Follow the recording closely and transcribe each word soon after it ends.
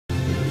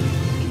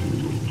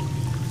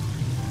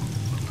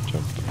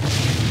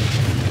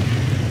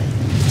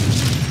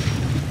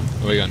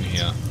we got in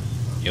here?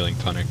 Healing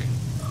tonic.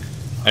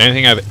 I don't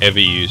think I've ever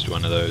used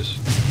one of those.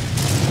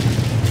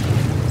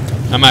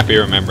 I might be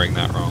remembering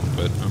that wrong,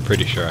 but I'm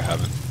pretty sure I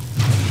haven't.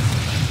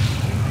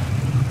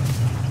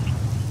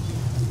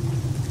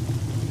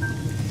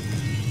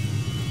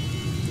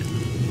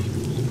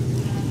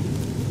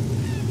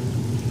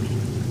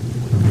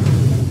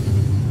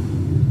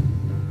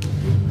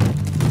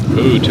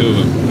 Ooh, 2 of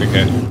them.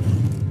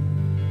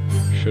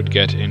 Okay. Should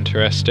get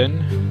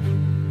interesting.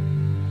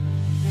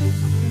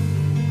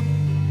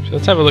 So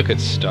let's have a look at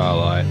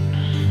Starlight.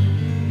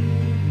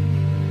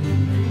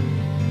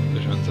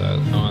 Which one's that?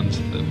 That one's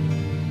the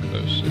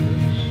closest.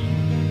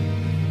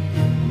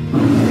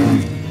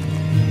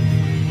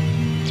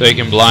 So you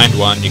can blind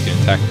one, you can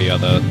attack the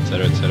other,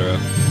 etc, etc.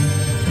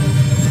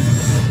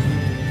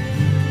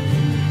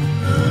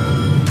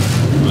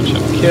 One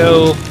shot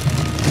kill.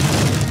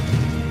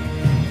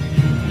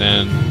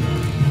 Then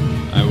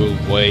I will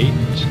wait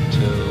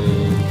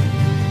till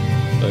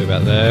go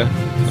about there,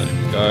 let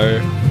him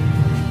go.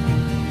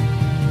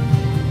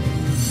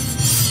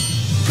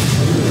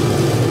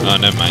 Oh,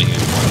 never mind, you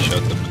can one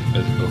shot them with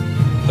physical.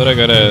 Thought I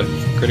got a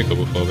critical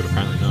before, but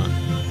apparently not.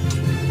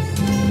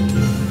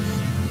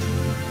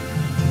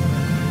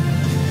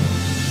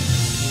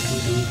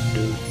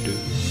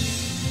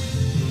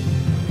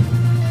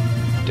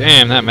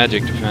 Damn, that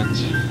magic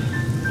defense.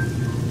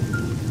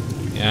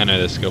 Yeah, I know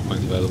there's skill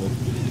points available.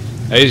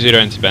 I usually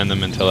don't spend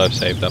them until I've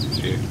saved up a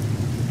few.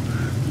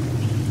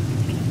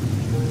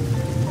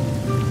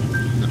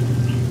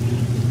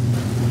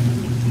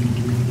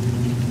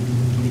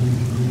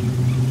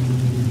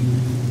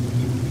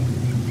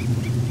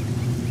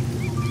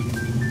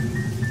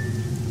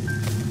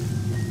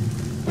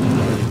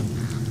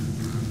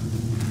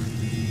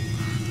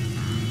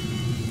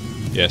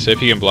 Yeah, so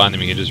if you can blind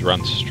them, you can just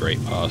run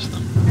straight past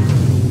them.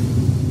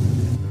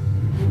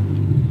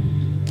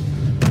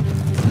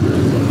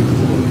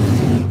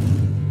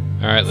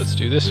 Alright, let's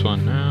do this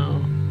one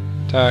now.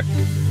 Attack.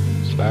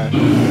 Slash. Do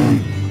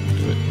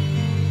it.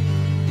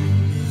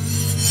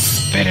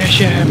 Finish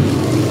him!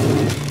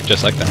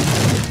 Just like that.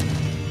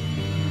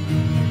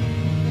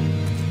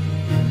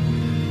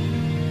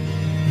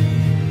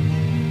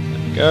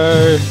 There we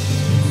go.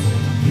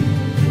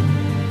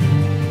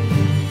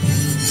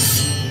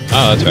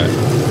 Oh, that's right.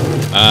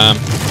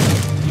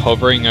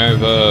 Hovering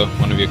over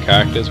one of your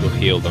characters will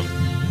heal them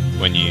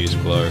when you use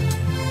glow.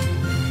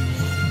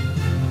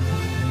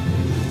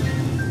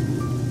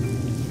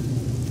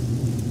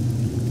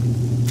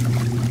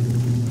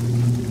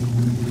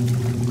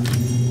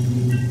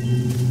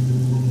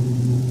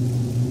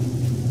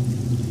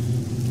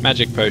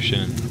 Magic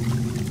potion.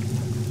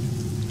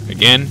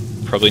 Again,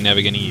 probably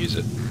never going to use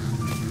it.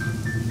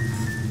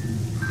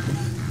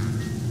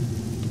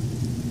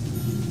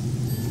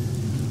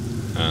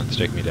 Oh, it's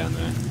taking me down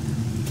there.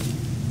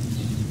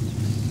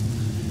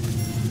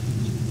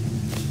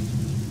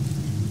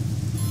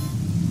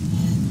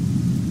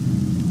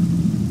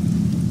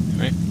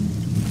 Right.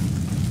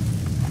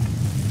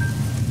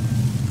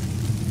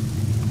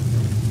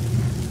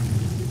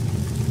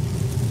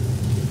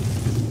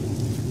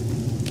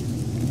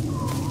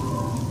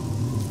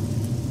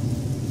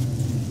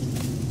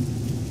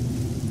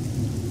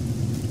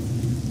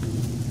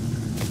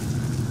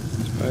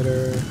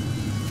 Spider.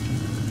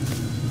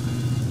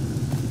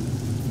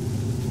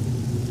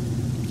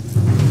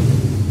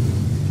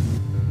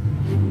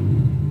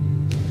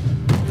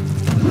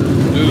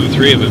 Ooh,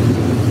 3 of them.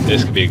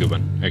 This could be a good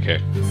one.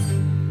 Okay.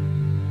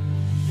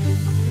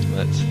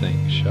 Let's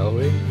think, shall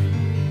we?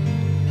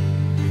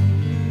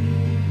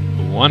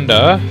 I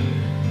wonder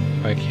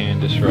if I can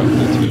disrupt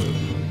the 2 of them.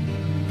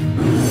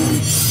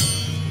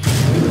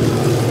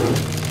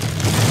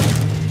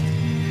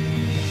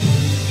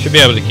 Should be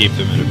able to keep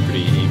them at a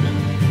pretty even.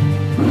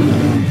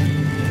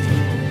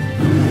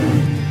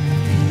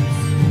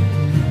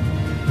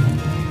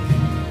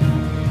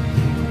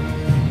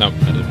 Nope,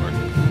 that didn't work.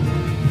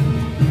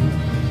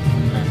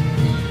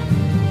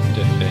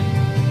 Defend.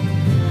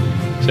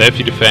 So if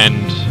you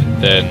defend,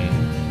 then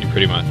you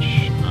pretty much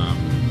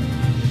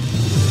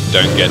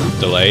don't get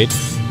delayed.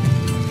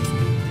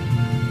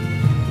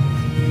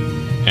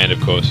 And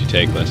of course you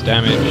take less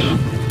damage.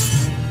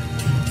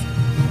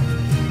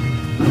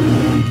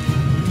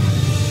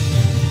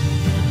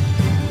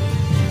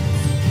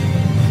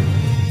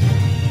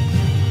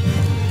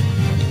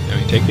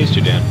 Take these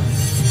 2 down.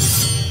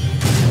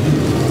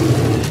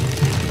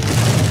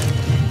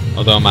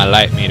 Although my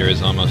light meter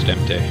is almost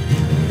empty. There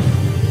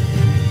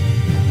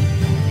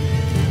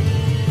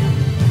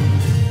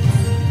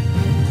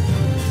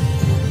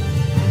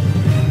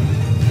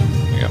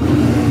we go.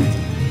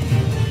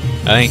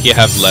 I think you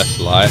have less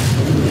life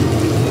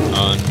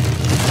on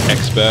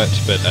expert,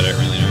 but I don't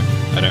really know.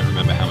 I don't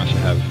remember how much I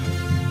have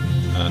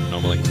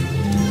normally.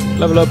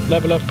 Level up,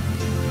 level up.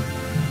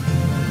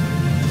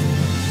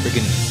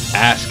 Freaking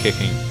ass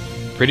kicking.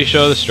 Pretty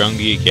sure the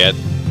stronger you get,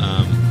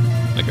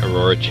 like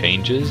Aurora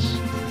changes.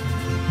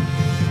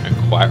 I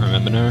don't quite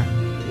remember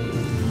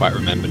Quite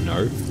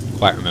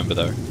remember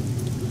though.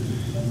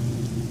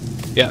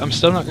 Yeah, I'm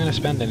still not going to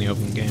spend any of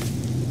them game.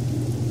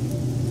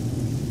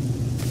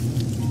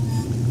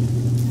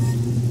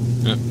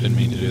 Oh, didn't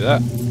mean to do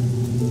that.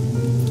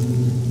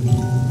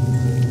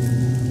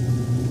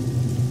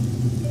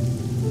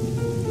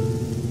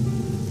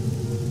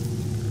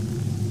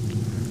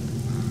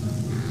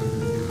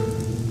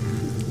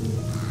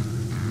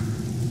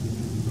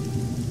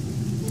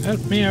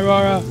 Help me,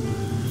 Aurora!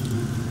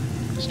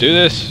 Let's do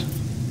this!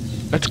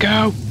 Let's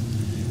go!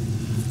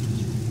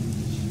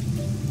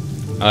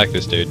 I like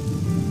this dude.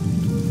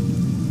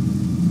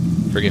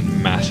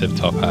 Friggin' massive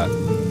top hat.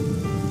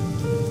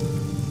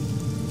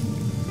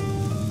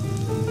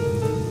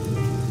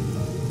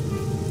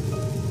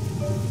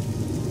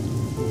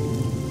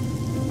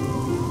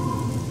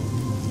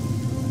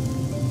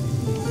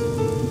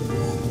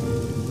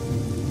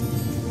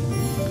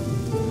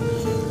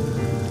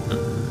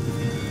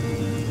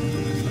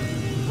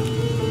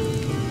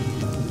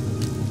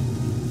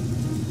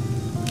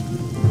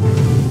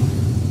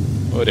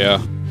 Oh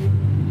dear.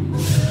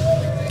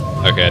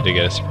 Okay, I did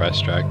get a surprise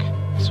strike.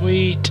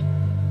 Sweet!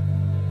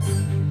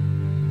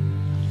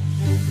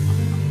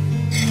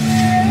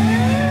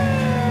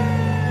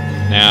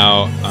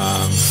 Now,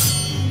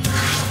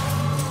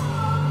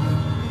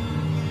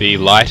 the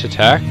light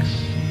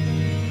attacks,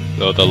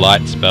 or the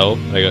light spell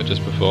that I got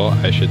just before,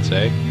 I should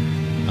say,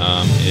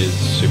 is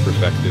super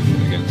effective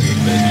against this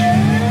bitch.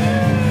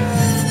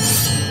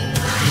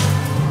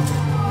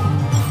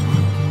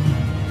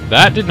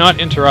 That did not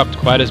interrupt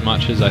quite as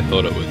much as I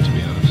thought it would, to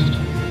be honest.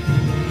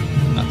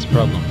 That's a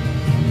problem.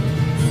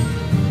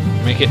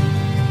 Make it...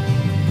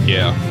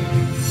 yeah.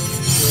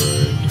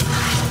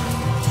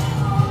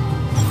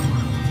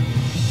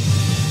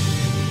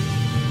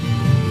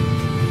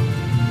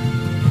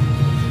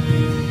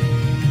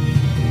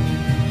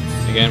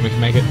 Again, we can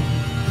make it.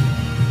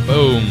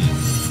 Boom.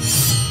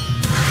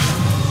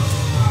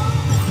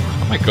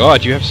 Oh my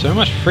god, you have so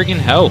much friggin'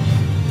 health.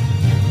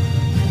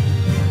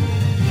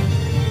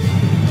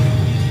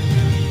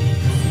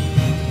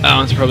 That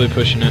one's probably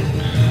pushing it.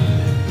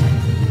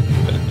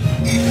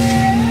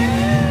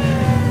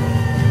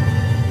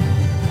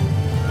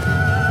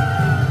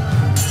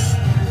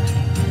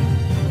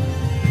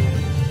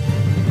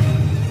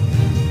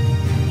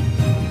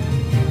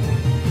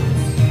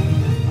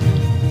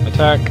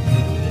 Attack.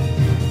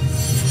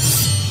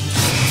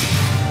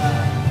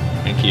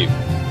 Thank you.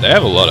 They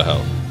have a lot of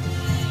health.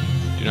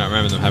 Do not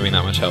remember them having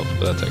that much health,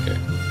 but that's okay.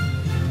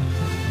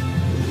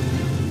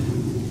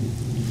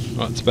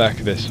 What's back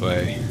this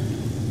way?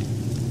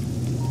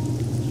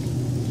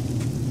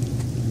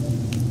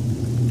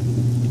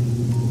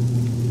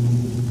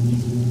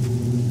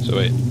 So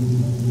wait.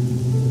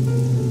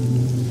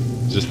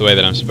 Is this the way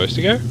that I'm supposed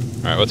to go?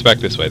 Alright, what's back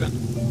this way then?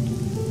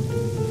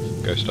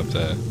 Go stop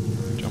there.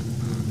 Jump.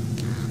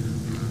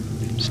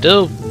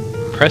 Still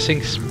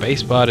pressing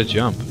spacebar to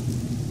jump.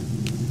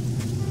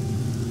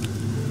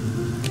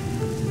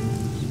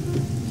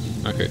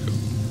 Okay, cool.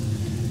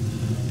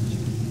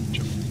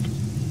 Jump.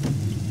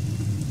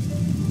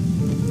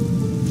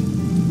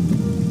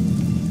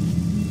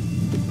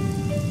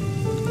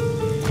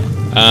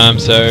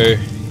 So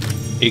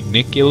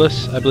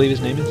Igniculus, I believe his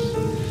name is.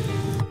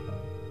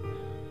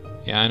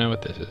 Yeah, I know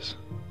what this is.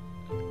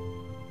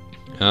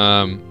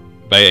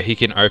 But yeah, he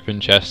can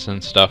open chests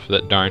and stuff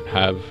that don't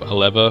have a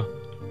lever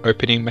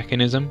opening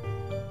mechanism.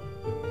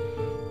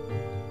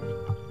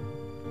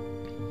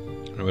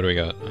 What do we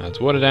got? Adds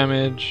water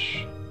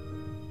damage.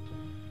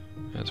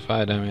 Adds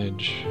fire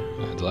damage.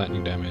 Adds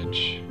lightning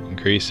damage.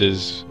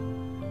 Increases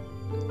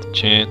the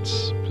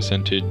chance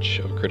percentage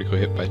of a critical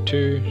hit by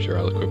 2. Sure,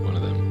 I'll equip one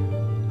of them.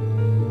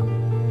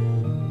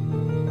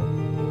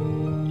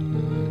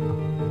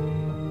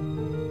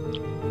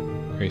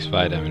 Increase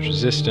fire damage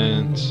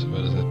resistance.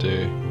 What does that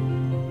do?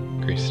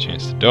 Increase the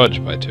chance to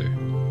dodge by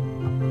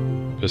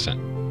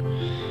 2%.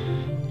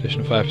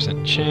 Additional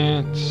 5%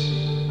 chance.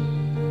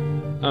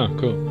 Oh,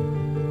 cool.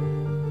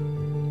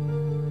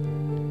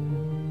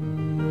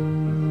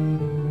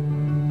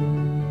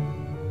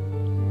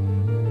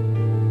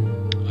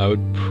 I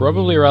would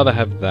probably rather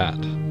have that.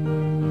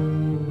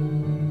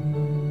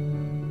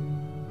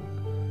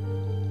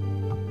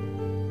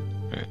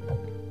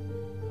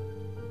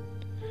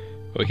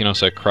 We can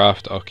also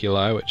craft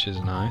oculi, which is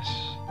nice.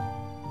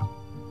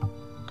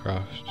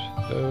 Craft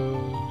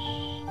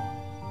those.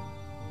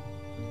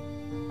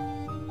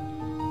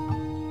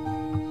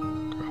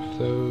 Craft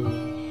those.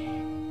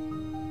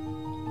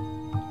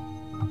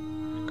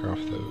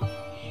 Craft those.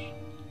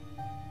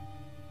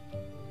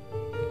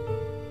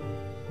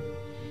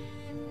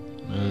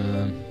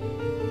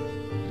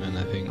 And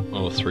I think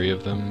all 3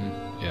 of them,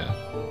 yeah,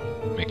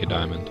 make a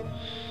diamond.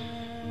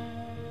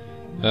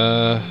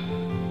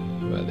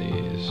 What are these?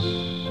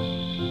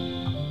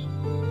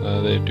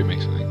 They do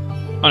make something.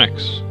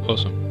 Onyx,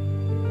 awesome.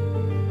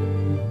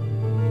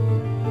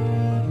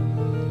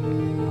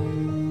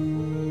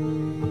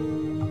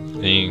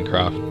 Then you can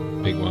craft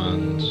big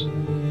ones.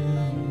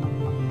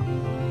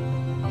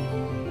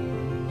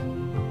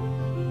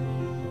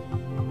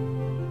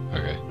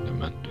 Okay, never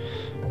mind.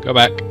 Go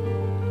back.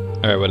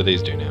 Alright, what do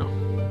these do now?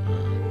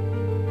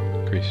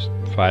 Increase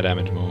fire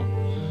damage more.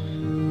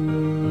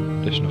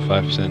 Additional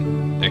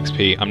 5%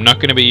 XP. I'm not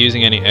going to be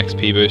using any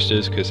XP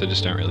boosters because I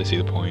just don't really see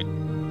the point.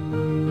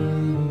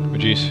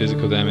 Reduce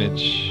physical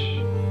damage.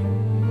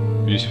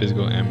 Reduce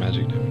physical and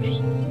magic damage.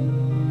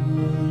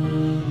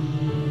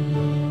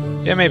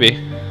 Yeah, maybe.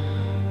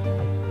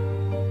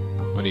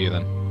 What are you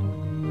then?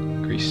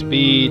 Increase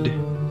speed.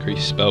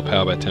 Increase spell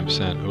power by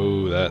 10%.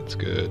 Oh, that's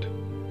good.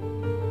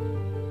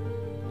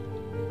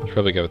 Should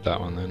probably go with that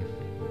one then.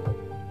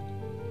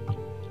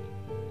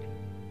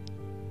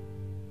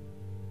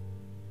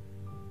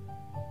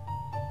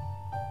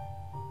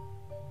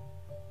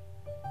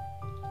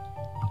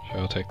 So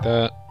I'll take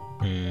that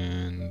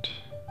and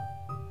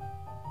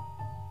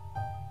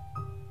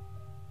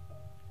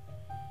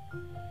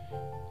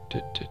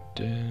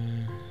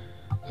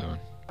that one.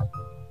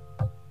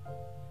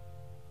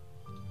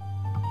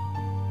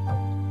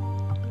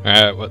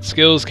 Alright, what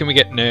skills can we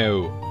get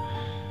now?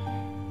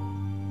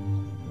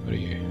 What are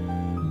you?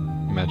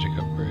 Magic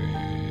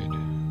upgrade.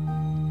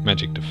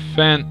 Magic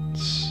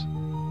defense.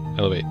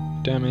 Elevate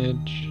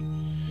damage.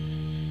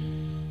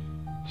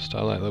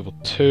 Starlight level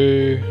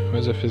 2.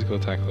 Where's our physical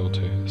attack level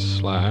 2?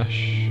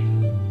 Slash.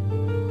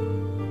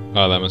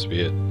 Oh, that must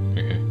be it.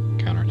 Okay,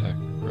 counterattack.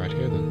 Right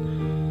here then.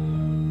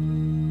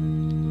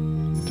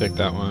 Take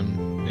that one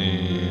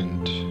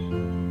and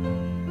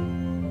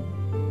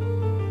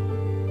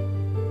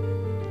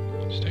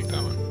just take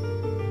that one.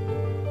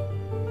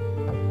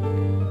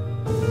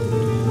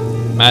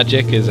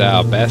 Magic is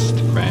our best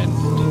friend.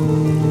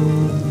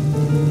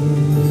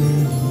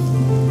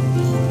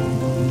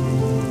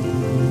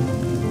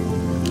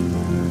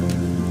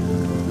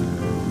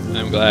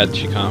 I'm glad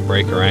she can't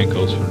break her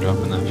ankles from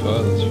dropping that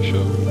far, that's for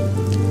sure.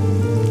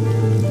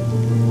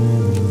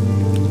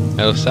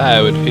 Else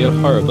I would feel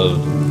horrible.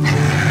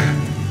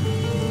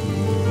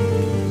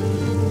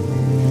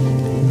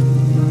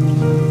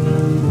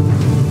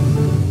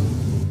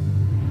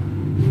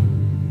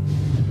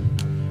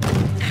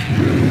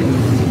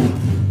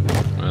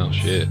 Well,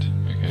 shit.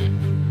 Okay.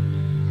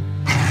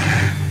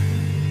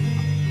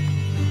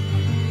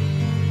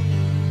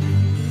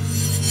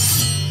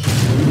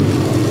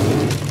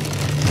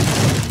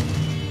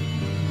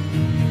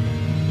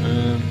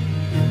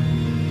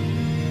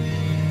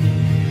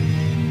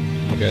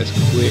 You guys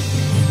quick.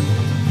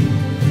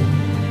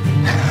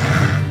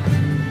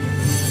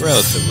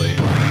 Relatively.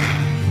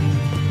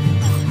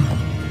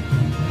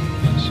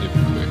 Not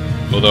super quick.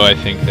 Although I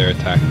think their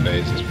attack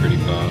phase is pretty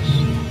fast.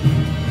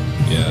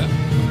 Yeah,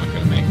 I'm not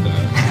gonna make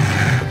that.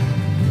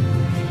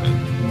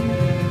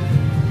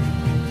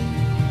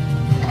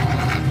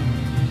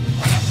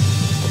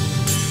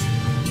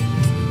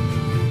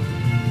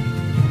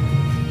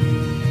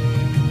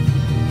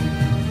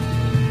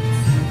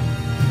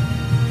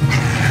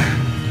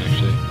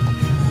 Actually,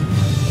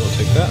 we'll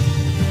take that.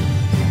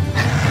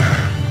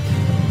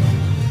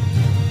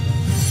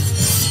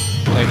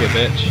 Take it,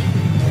 bitch.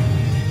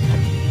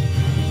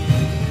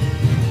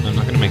 I'm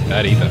not gonna make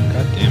that either.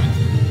 God damn it.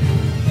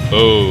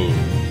 Oh.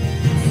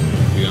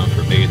 You're going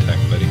for a big attack,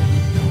 buddy.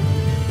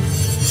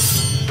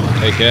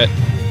 Take it.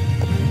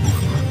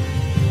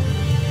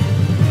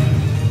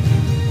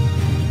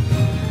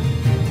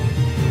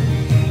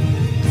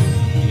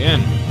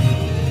 Again.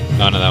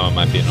 Oh no, that one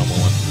might be a normal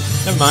one.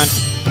 Never mind.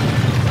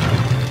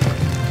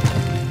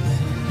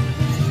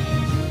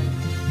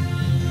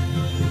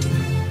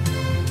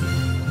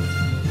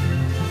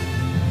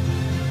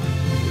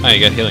 Oh, you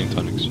got healing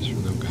tonics just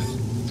from them guys.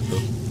 That's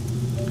cool.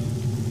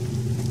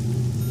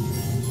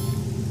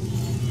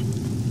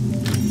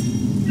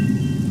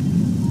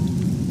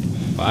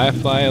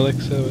 Firefly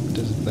elixir, what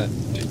does that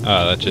do?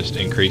 Oh, that just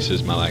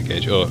increases my light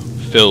gauge. Or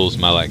fills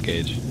my light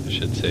gauge, I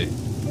should say.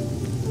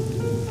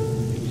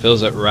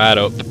 Fills it right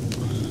up.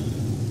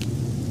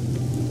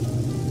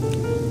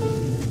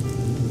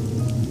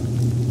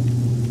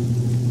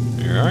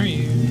 Where are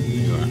you?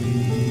 You are.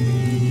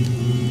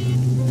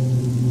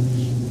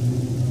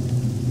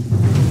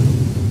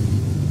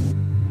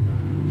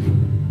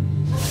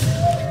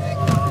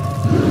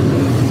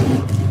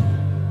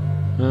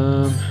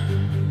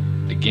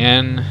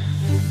 Again,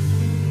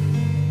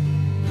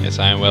 yes,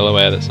 I am well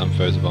aware that some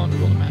foes are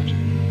vulnerable to magic.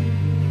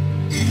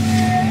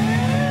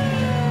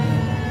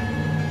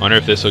 I wonder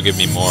if this will give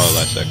me more or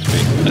less XP.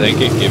 I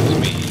think it gives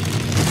me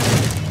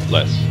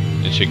less.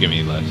 It should give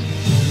me less.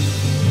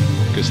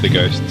 Because the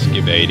ghosts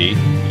give 80,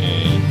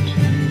 and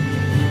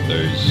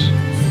those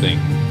things,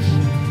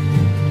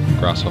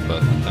 grasshopper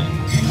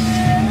things,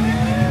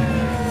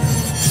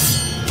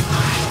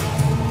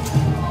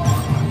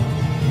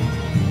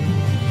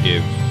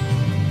 give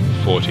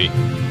 40.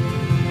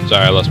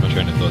 Sorry, I lost my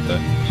train of thought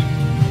there.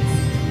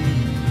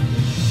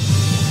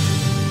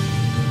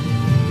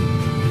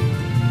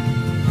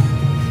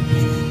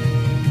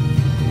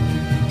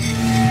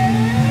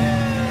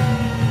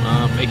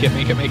 Make it,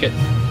 make it, make it.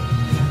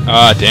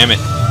 Ah, damn it.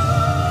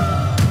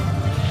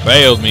 You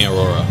failed me,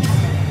 Aurora.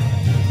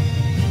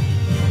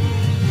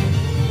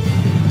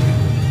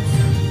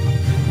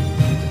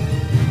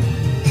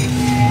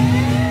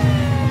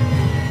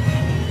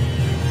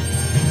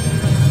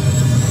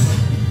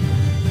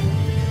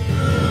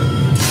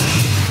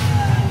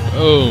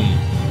 Boom!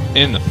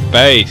 In the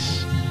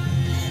face!